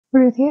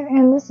Ruth here,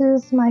 and this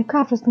is my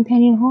Crafter's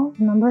Companion haul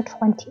number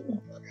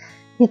 20.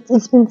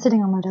 It's been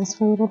sitting on my desk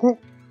for a little bit,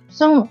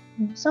 so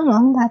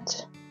long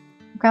that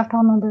craft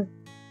haul number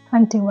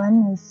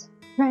 21 is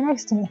right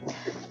next to me.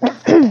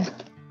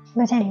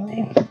 But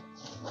anyway,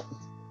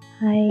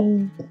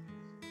 I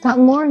got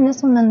more in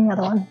this one than the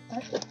other one.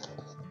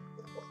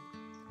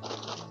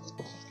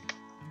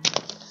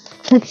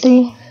 But let's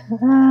see,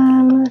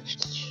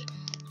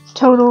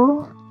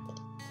 total,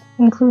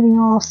 including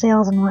all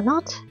sales and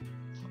whatnot,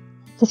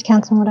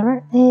 discounts and whatever,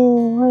 it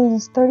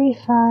was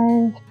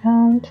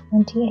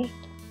 £35.28.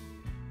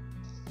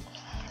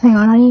 Hang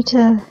on, I need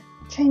to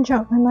change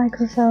out my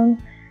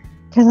microphone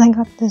because I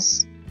got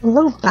this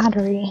low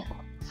battery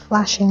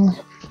flashing.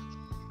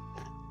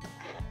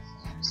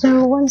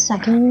 So 1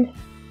 second.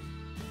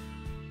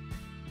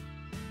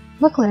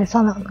 Luckily I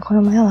saw that in the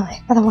corner of my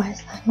eye,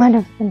 otherwise I might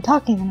have been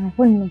talking and I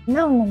wouldn't have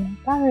known that my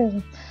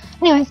battery.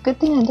 Anyways, good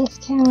thing that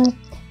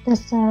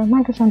this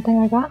microphone thing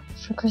I got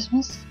for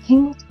Christmas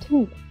came with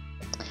 2.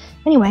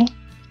 Anyway,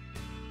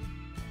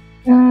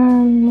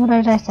 what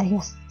did I say?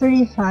 Yes,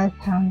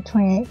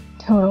 £35.28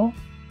 total.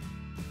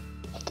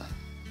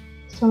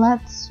 So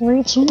let's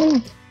reach in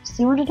and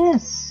see what it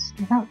is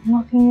without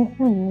knocking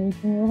it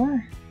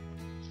over,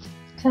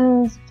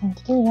 because I tend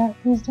to do that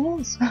these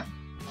days.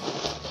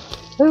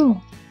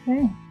 Ooh,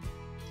 okay.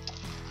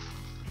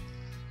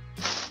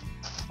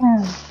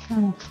 I'm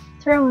trying to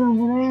throw it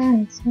over there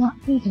and it's not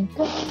even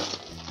good.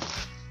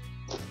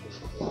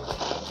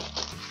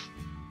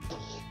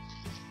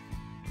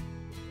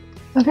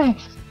 Okay,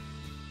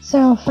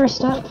 so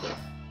first up,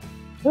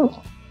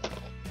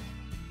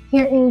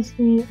 here is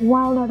the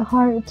Wild at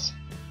Heart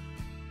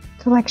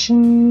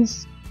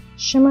Collection's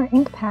Shimmer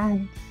Ink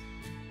Pads.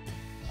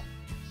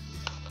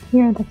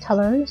 Here are the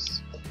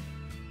colors.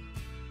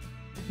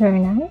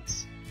 Very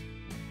nice.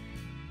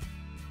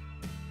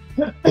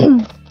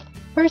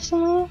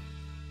 Personally,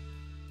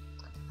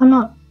 I'm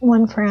not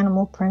one for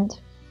animal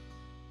print,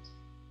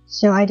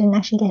 so I didn't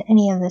actually get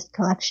any of this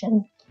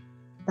collection,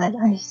 but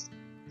I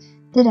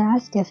did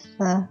ask if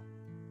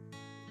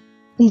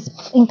these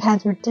ink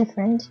pads were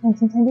different, and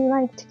since I do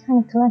like to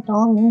kind of collect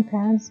all the ink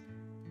pads,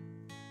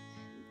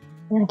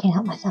 then I can't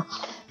help myself.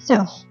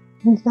 So,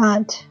 we've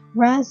got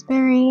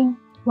Raspberry,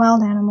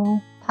 Wild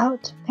Animal,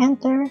 Pout,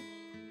 Panther,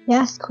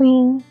 Yas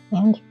Queen,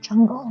 and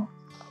Jungle.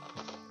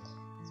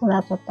 So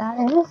that's what that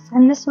is.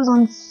 And this was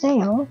on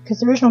sale,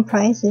 because the original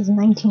price is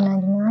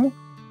 $19.99,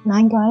 and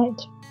I got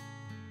it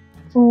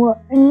for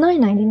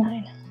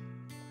 $9.99.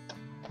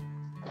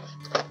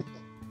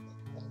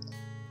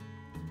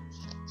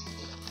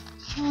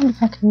 And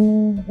if I can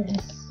move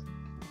this.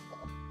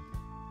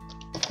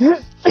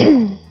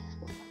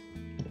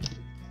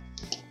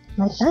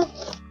 Like that.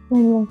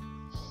 Maybe.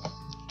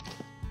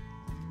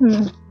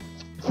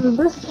 So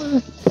this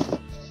one's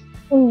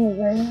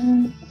over.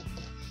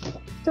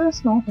 Do the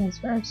small things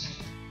first.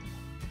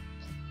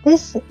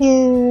 This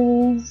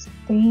is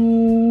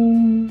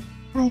the,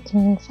 I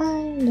can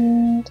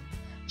find it,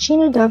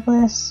 Sheena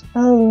Douglas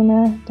Bella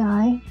Luna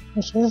die,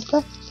 which is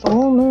the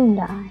full moon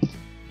die.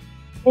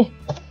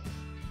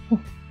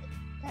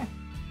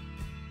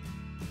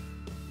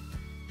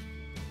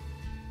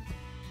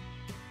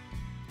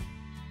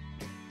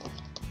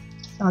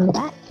 On the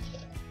back,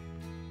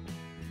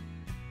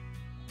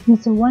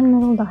 it's a 1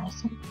 little die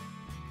set.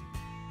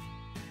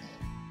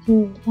 If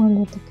you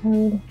wanted the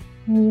code,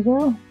 there you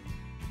go.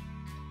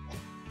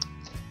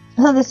 I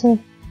thought this would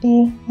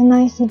be a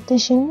nice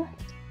addition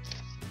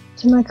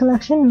to my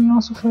collection, and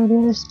also for the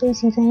other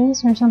spacey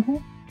things or something.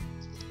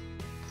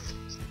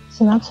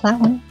 So that's that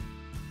one.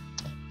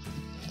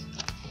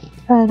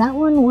 That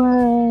one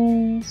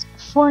was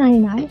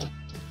 $4.99.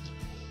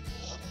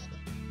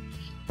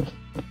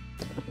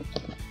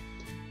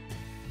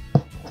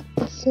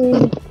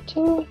 So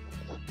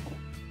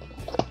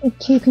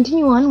to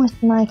continue on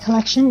with my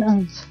collection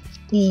of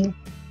the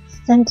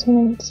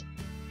sentiment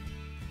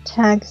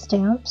tag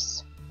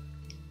stamps,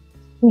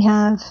 we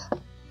have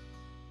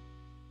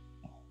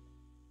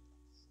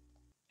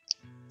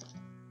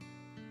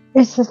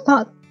it's the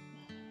thought.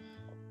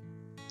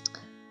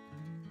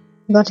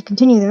 I'm about to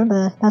continue there,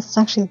 but that's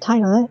actually the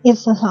title of it.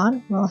 It's the thought.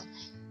 Well,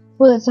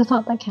 it's the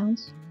thought that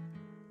counts.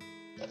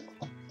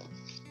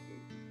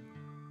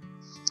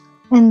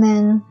 And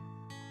then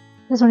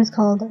this one is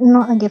called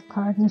Not a Gift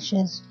Card, which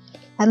is,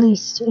 at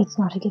least, it's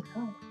not a gift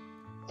card.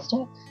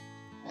 Stick.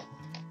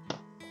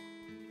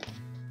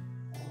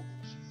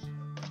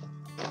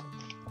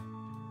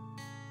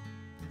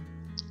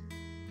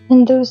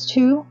 And those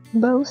two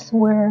both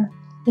were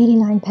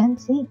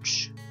 89p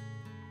each.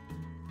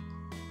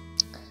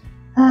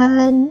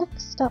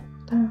 Next up,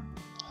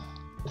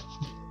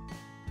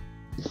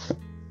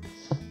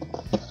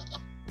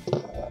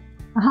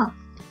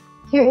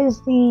 here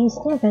is the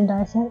Stampin'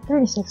 die set,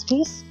 36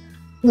 piece,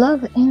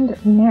 Love and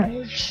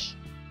Marriage.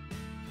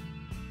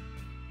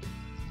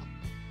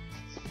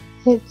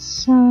 It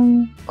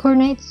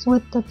coordinates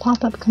with the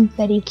pop-up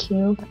confetti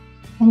cube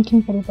and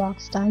confetti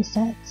box die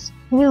sets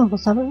available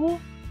separately.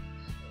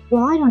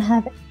 Well, I don't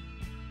have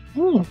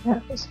any of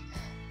those.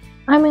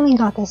 I mainly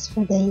got this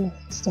for the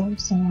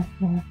stamps and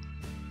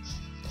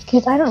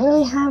because I don't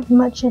really have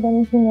much of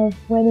anything of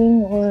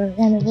wedding or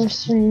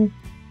anniversary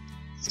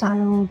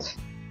styled,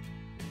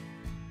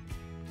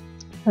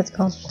 what's it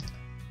called,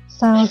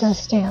 styled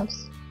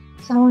stamps.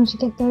 So I wanted to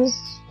get those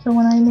for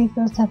when I make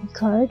those type of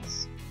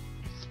cards.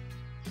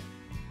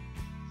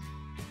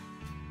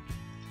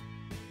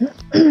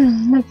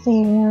 Let's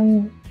see,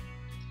 I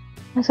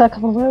got a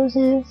couple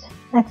roses,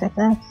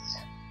 XXX,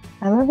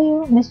 I love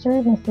you, Mr.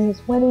 and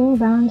Mrs. Wedding,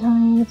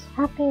 Valentine's,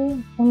 Happy,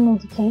 and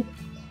there's a cake,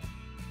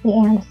 the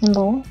and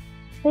symbol,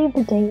 save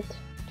the date,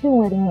 2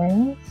 wedding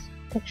rings,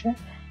 picture,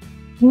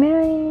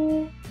 marry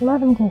me,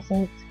 love and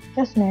kisses,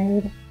 just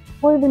married,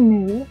 for the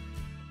new,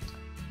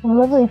 a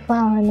lovely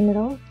flower in the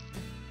middle,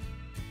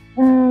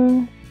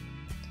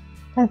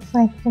 that's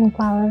like some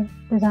flower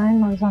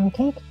design that was on the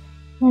cake,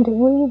 and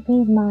will you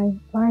be my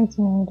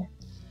bridesmaid?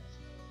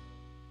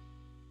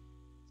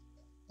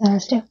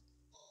 There's 2.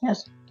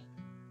 Yes.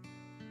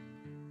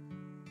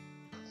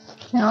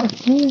 Now,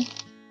 let me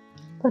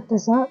put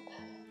this up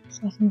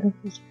so I can go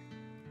closer.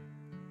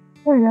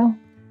 There we go.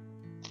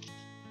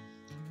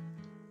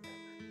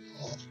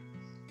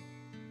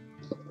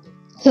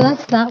 So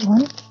that's that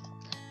one.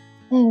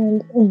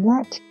 And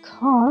that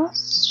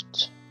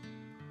cost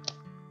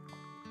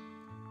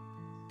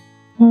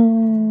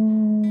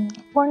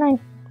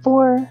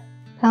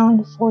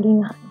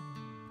 £4.49.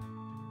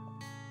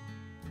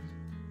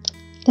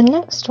 The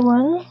next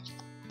one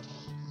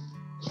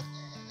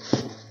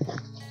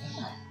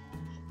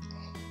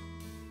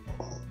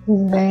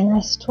is a very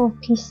nice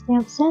 12-piece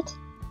stamp set.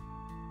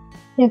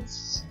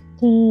 It's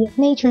the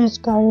Nature's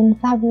Garden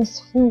Fabulous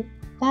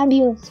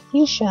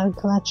Fuchsia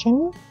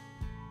Collection.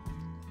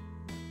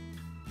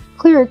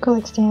 Clear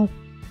acrylic stamp,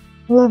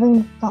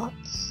 Loving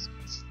Thoughts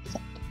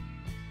set.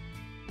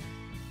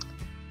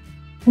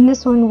 And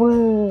this one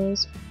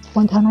was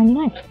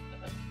 £1.99.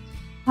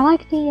 I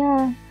like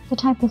the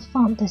type of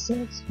font this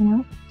is, you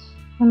know?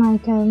 And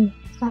like,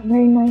 it's got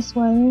very nice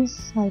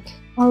ones, like,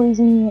 always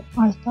in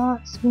our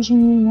thoughts,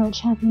 wishing you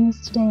much happiness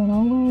today and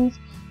always.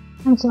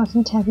 I'm so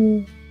lucky to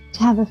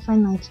have a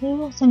friend like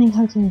you, sending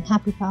hugs and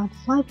happy thoughts.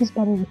 Life is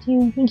better with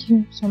you, thank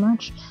you so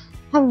much.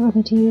 Happy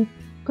birthday to you,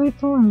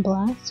 grateful and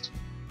blessed.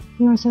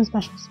 You are so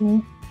special to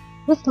me.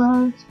 With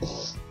love,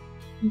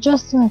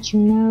 just to let you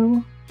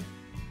know,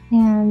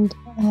 and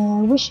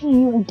wishing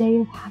you a day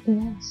of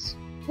happiness.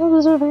 Oh,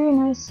 those are very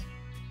nice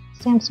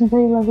stamps and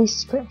very lovely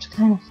script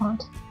kind of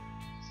font.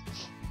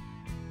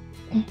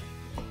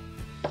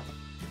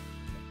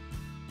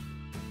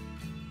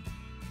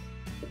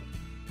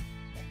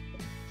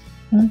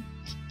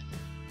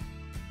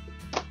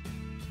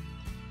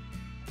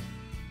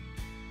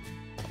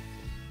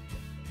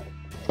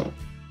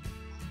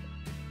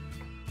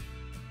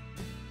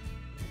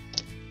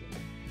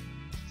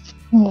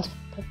 Just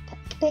put that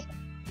there.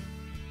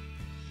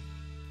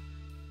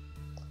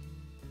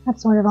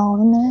 That's sort of all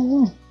in there,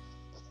 yeah.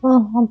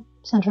 Well, I'll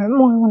center it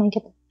more when I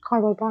get the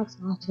cardboard box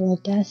off to the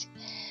desk.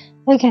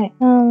 Okay,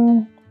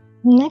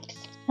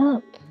 next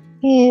up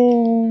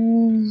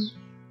is...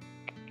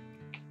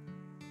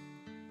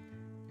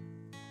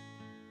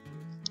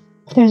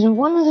 There's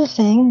one other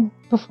thing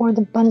before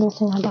the bundle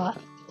thing I bought.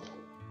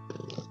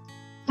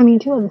 I mean,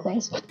 2 other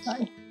things.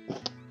 Sorry.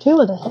 2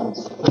 other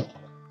things.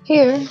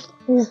 Here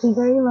is the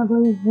very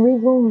lovely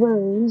Regal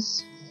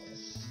Rose.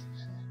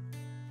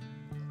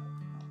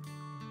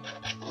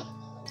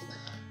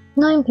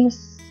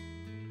 9-piece.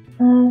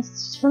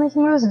 It's for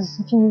making roses,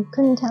 if you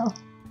couldn't tell.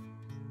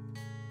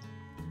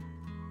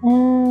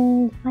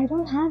 And I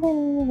don't have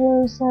any of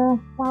those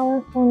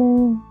flower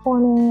forming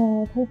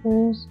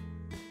papers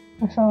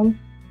or foam.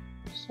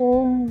 So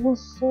we'll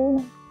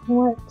see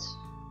what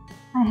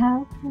I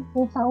have,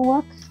 if that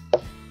works.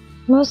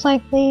 Most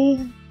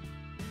likely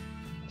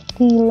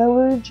the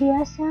lower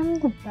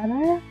GSM, the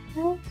better,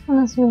 right?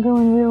 Unless you're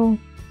going real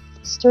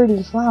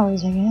sturdy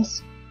flowers, I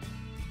guess.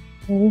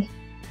 Maybe.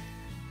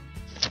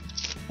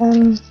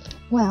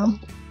 Well.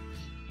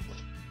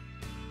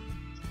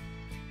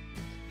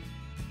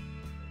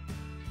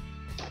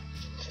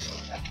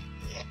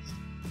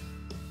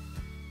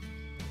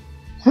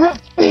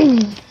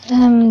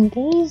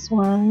 These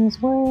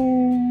ones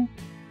were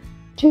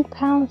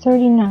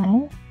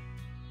 £2.39.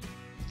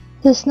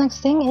 This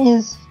next thing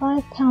is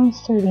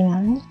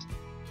 £5.39,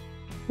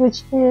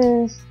 which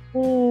is a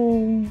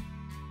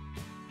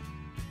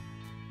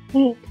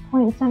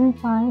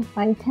 8.75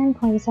 by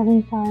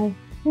 10.75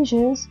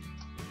 inches,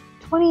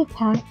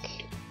 20-pack.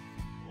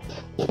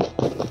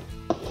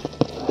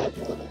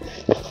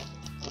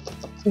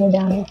 Let's go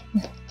down here.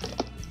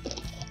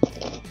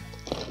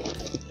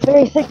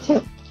 Very thick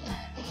too.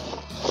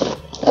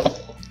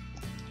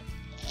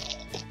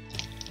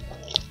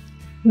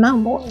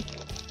 Melb Molds.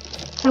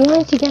 I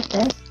wanted to get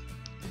this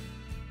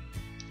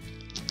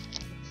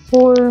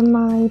for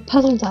my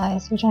puzzle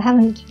dies, which I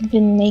haven't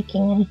been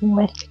making anything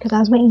with because I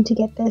was waiting to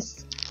get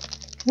this.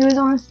 It was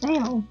on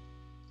sale,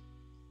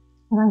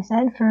 as I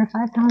said, for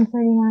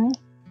 £5.39.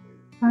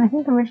 I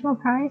think the original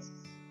price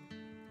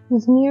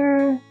was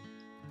near,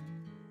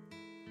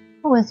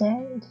 what was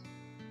it?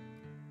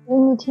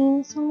 in the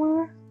teens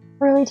somewhere,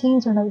 early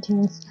teens or late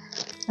teens.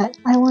 But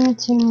I wanted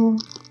to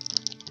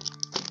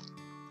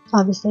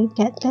obviously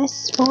get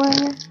this for,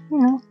 you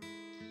know,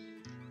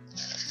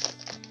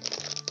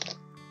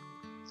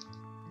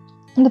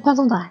 the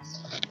puzzle dies.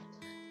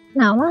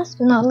 Now, last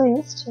but not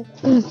least,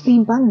 is the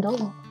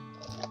bundle.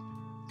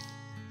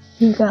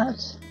 You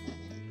got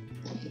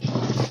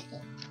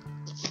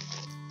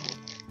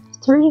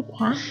 3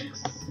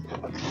 packs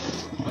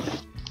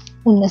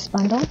in this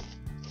bundle.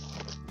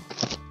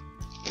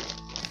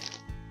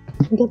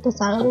 Get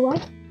this out of the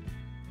way.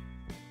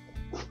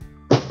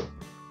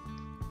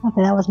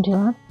 Okay, that wasn't too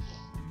loud.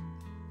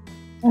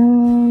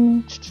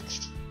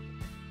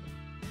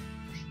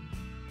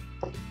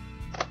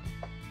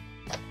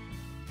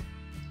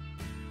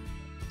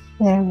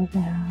 There we go.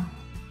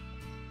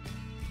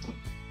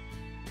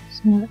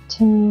 It's not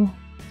too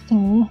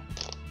thingy.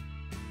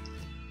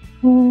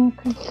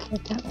 Could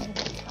put that way.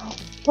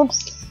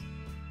 Whoops.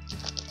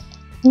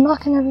 I'm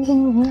knocking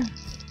everything over.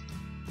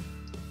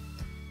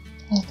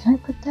 Okay, can I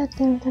put that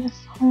there without it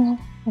falling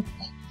over?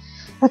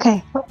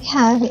 Okay, what we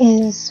have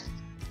is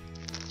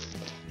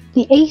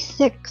the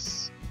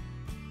A6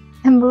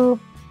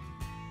 envelope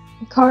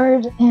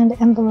card and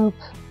envelope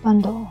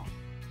bundle.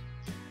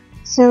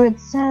 So it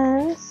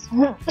says,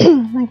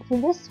 like for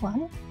this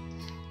one,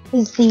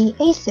 is the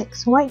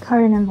A6 white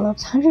card and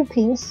envelopes 100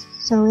 piece.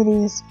 So it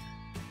is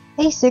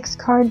A6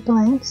 card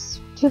blanks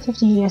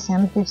 250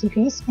 GSM 50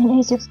 piece and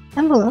A6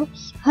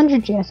 envelopes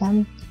 100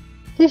 GSM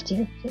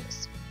 50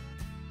 piece.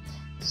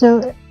 So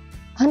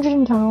 100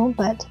 in total,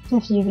 but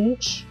 50 of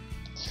each.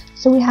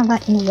 So we have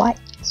that in white.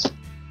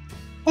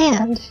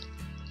 And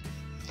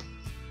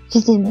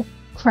it's in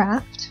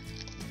craft.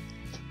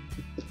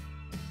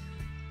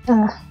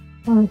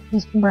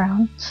 It's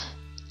brown.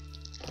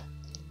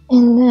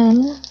 And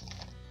then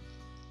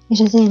it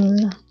is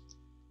in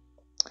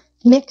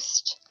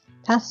mixed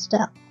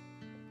pastel.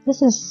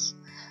 This is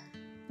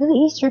really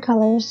Easter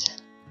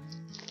colors.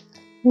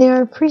 They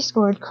are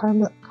pre-scored card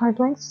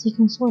blanks, so you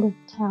can sort of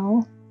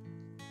tell.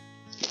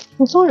 You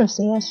can sort of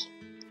see it.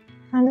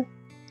 Kind of.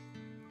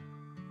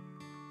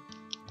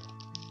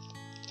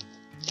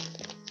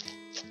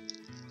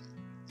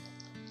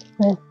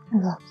 With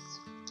envelopes.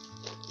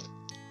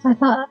 So I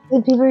thought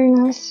it'd be very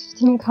nice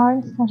to make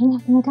cards that I didn't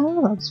have to make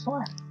envelopes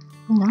for.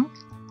 You know?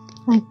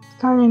 Like the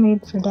card I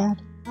made for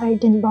Dad. I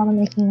didn't bother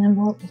making an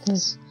envelope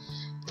because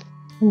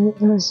I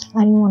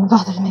didn't want to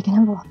bother to make an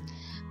envelope.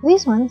 But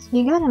these ones,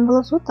 you got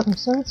envelopes with them,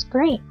 so it's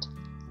great.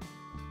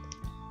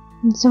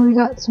 And so we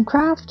got some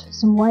craft,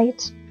 some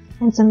white,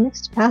 and some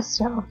mixed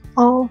pastel.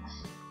 All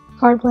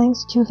card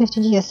blanks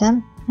 250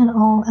 GSM, and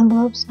all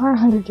envelopes are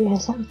 100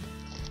 GSM.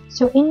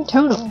 So in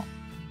total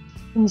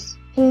is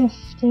 50,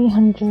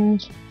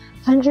 100,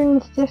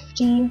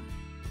 150.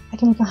 I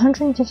can make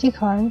 150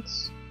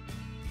 cards.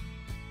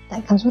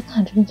 That comes with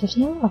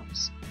 150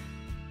 envelopes.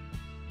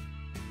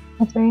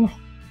 That's very nice.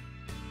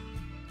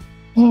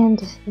 And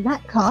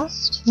that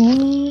cost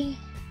me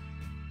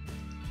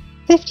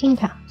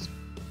 £15.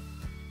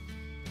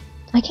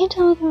 I can't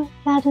tell whether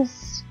that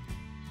is...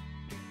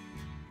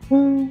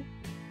 So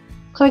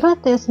I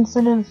got this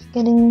instead of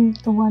getting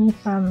the one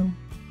from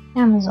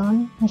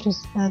Amazon, which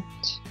is that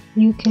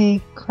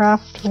UK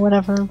craft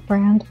whatever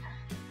brand.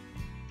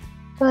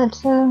 But,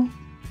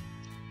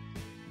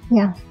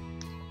 yeah.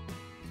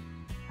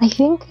 I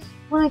think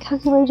when I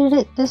calculated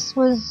it, this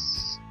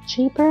was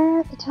cheaper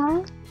at the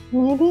time,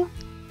 maybe?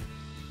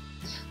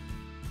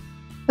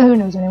 But who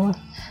knows anymore.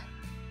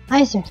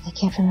 I seriously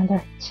can't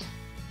remember.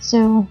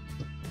 So,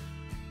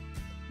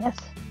 yes.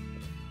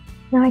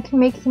 Now I can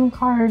make some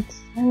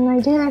cards, and I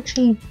did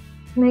actually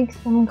make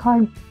some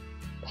card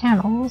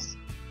panels.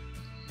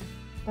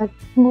 But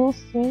we'll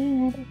see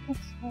what it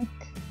looks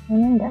like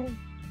when I'm done.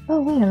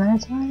 Oh, wait a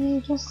minute,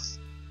 I just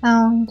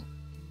found...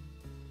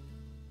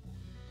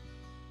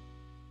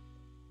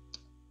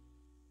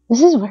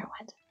 This is where it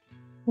went.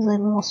 There's like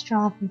a little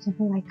straw from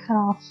something I cut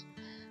off.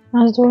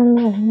 I was doing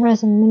the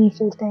resin mini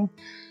food thing.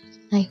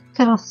 I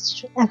cut off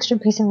extra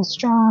piece of the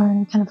straw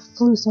and it kind of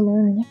flew somewhere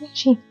and I never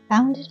actually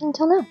found it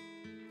until now.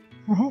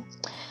 Okay.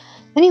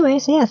 Anyway,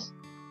 so yes,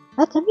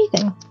 that's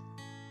everything.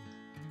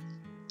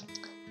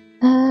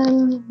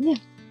 Yeah.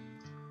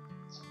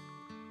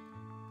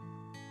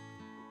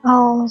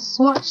 I'll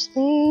swatch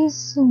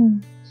these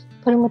and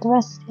put them with the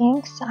rest of the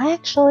inks. I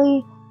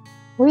actually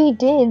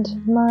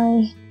redid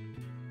my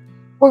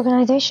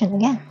organization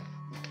again.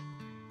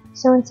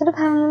 So instead of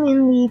having them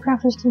in the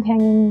Crafter's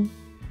Companion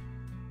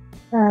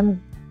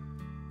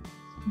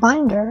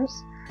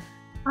binders,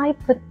 I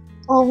put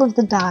all of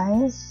the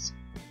dies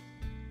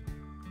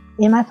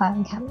in my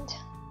filing cabinet.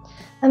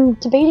 I'm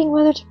debating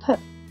whether to put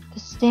the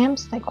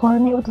stamps that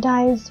coordinate with the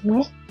dies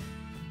with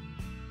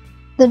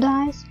the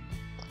dies,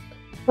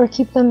 or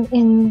keep them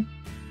in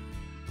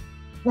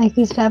like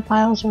these fab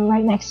files are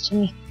right next to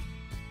me,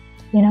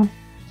 you know?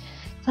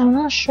 So I'm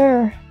not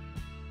sure.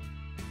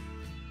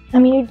 I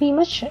mean, it'd be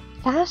much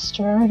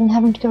faster than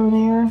having to go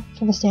there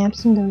for the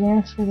stamps and go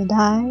there for the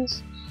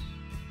dies.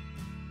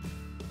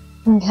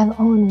 And have it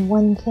all in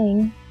one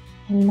thing.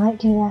 I might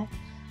do that.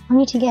 I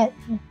need to get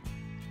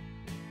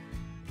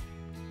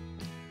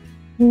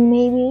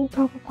maybe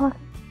purple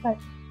pocket, but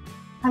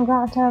I've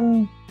got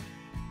I'm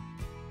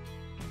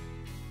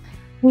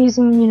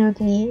using, you know,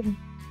 the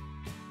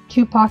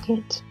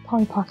 2-pocket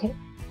Polly Pocket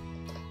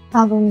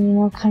album, you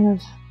know, kind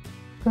of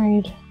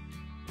grade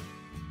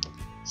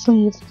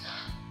sleeves.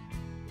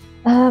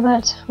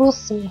 But we'll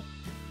see.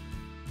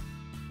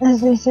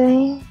 As they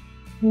say,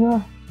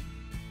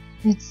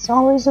 it's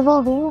always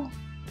evolving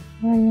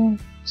when you're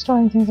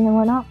storing things and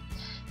whatnot.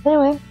 But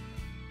anyway,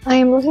 I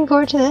am looking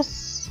forward to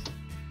this,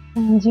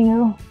 and you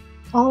know,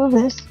 all of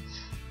this,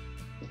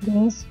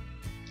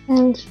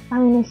 and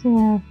I'm making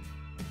a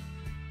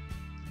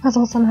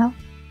puzzle somehow.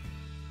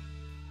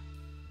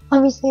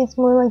 Obviously, it's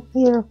more like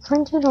either a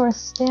printed or a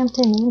stamped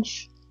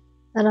image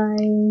that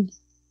I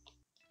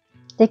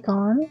stick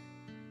on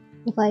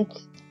with like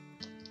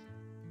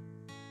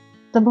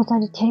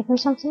double-sided tape or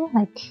something.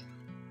 Like,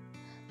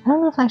 I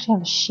don't know if I actually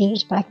have a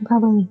sheet, but I can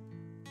probably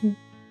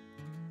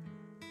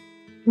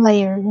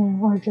layer, you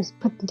know, or just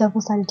put the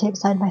double-sided tape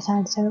side by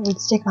side so it would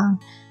stick on.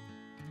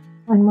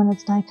 And when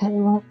it's die cut, it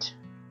won't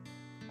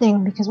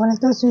thing, because when it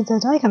goes through the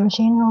die cut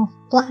machine, it'll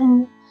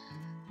flatten,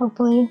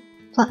 hopefully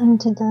flatten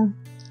to the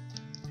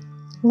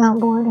mount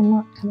board and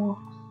not come off.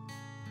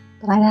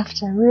 But I'd have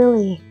to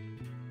really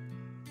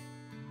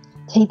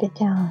tape it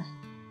down,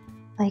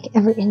 like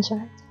every inch of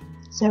it,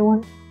 so it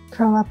won't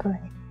curl up or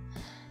anything.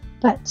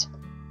 But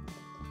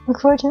look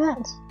forward to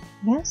that,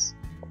 I guess.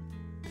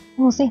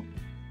 We'll see.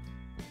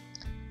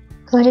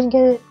 Because I didn't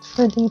get it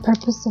for the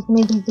purpose of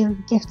maybe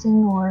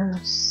gifting or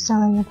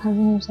selling a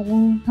puzzle or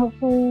something.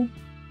 Hopefully,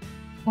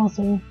 we'll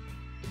see.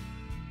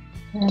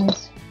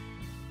 And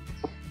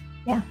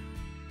yeah.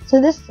 So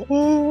this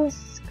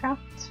is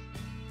Crafters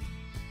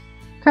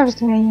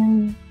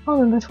Companion, haul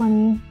number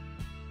 20.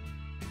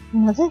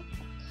 And that's it.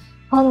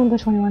 Haul number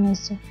 21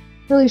 is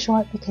really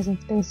short because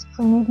it's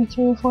basically maybe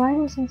 3 or 4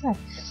 items inside.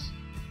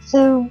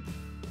 So,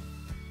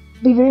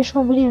 be a very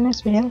short video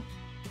next video.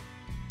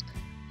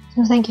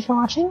 So thank you for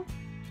watching.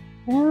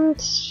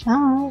 And, I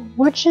don't know,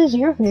 which is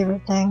your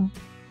favorite thing?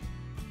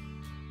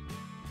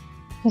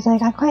 Because,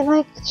 like, I quite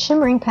like the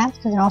shimmering pads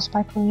because they're all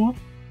sparkly yet.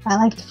 I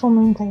like the full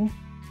moon thing.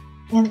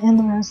 And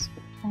the rose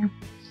thing.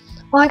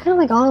 Well, I kind of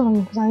like all of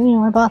them because,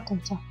 I bought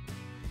them, so.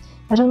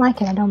 If I don't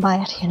like it, I don't buy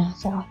it, you know,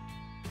 so.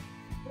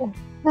 Yeah,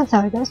 that's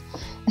how it goes.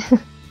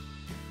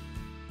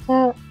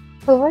 So,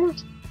 over and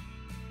out.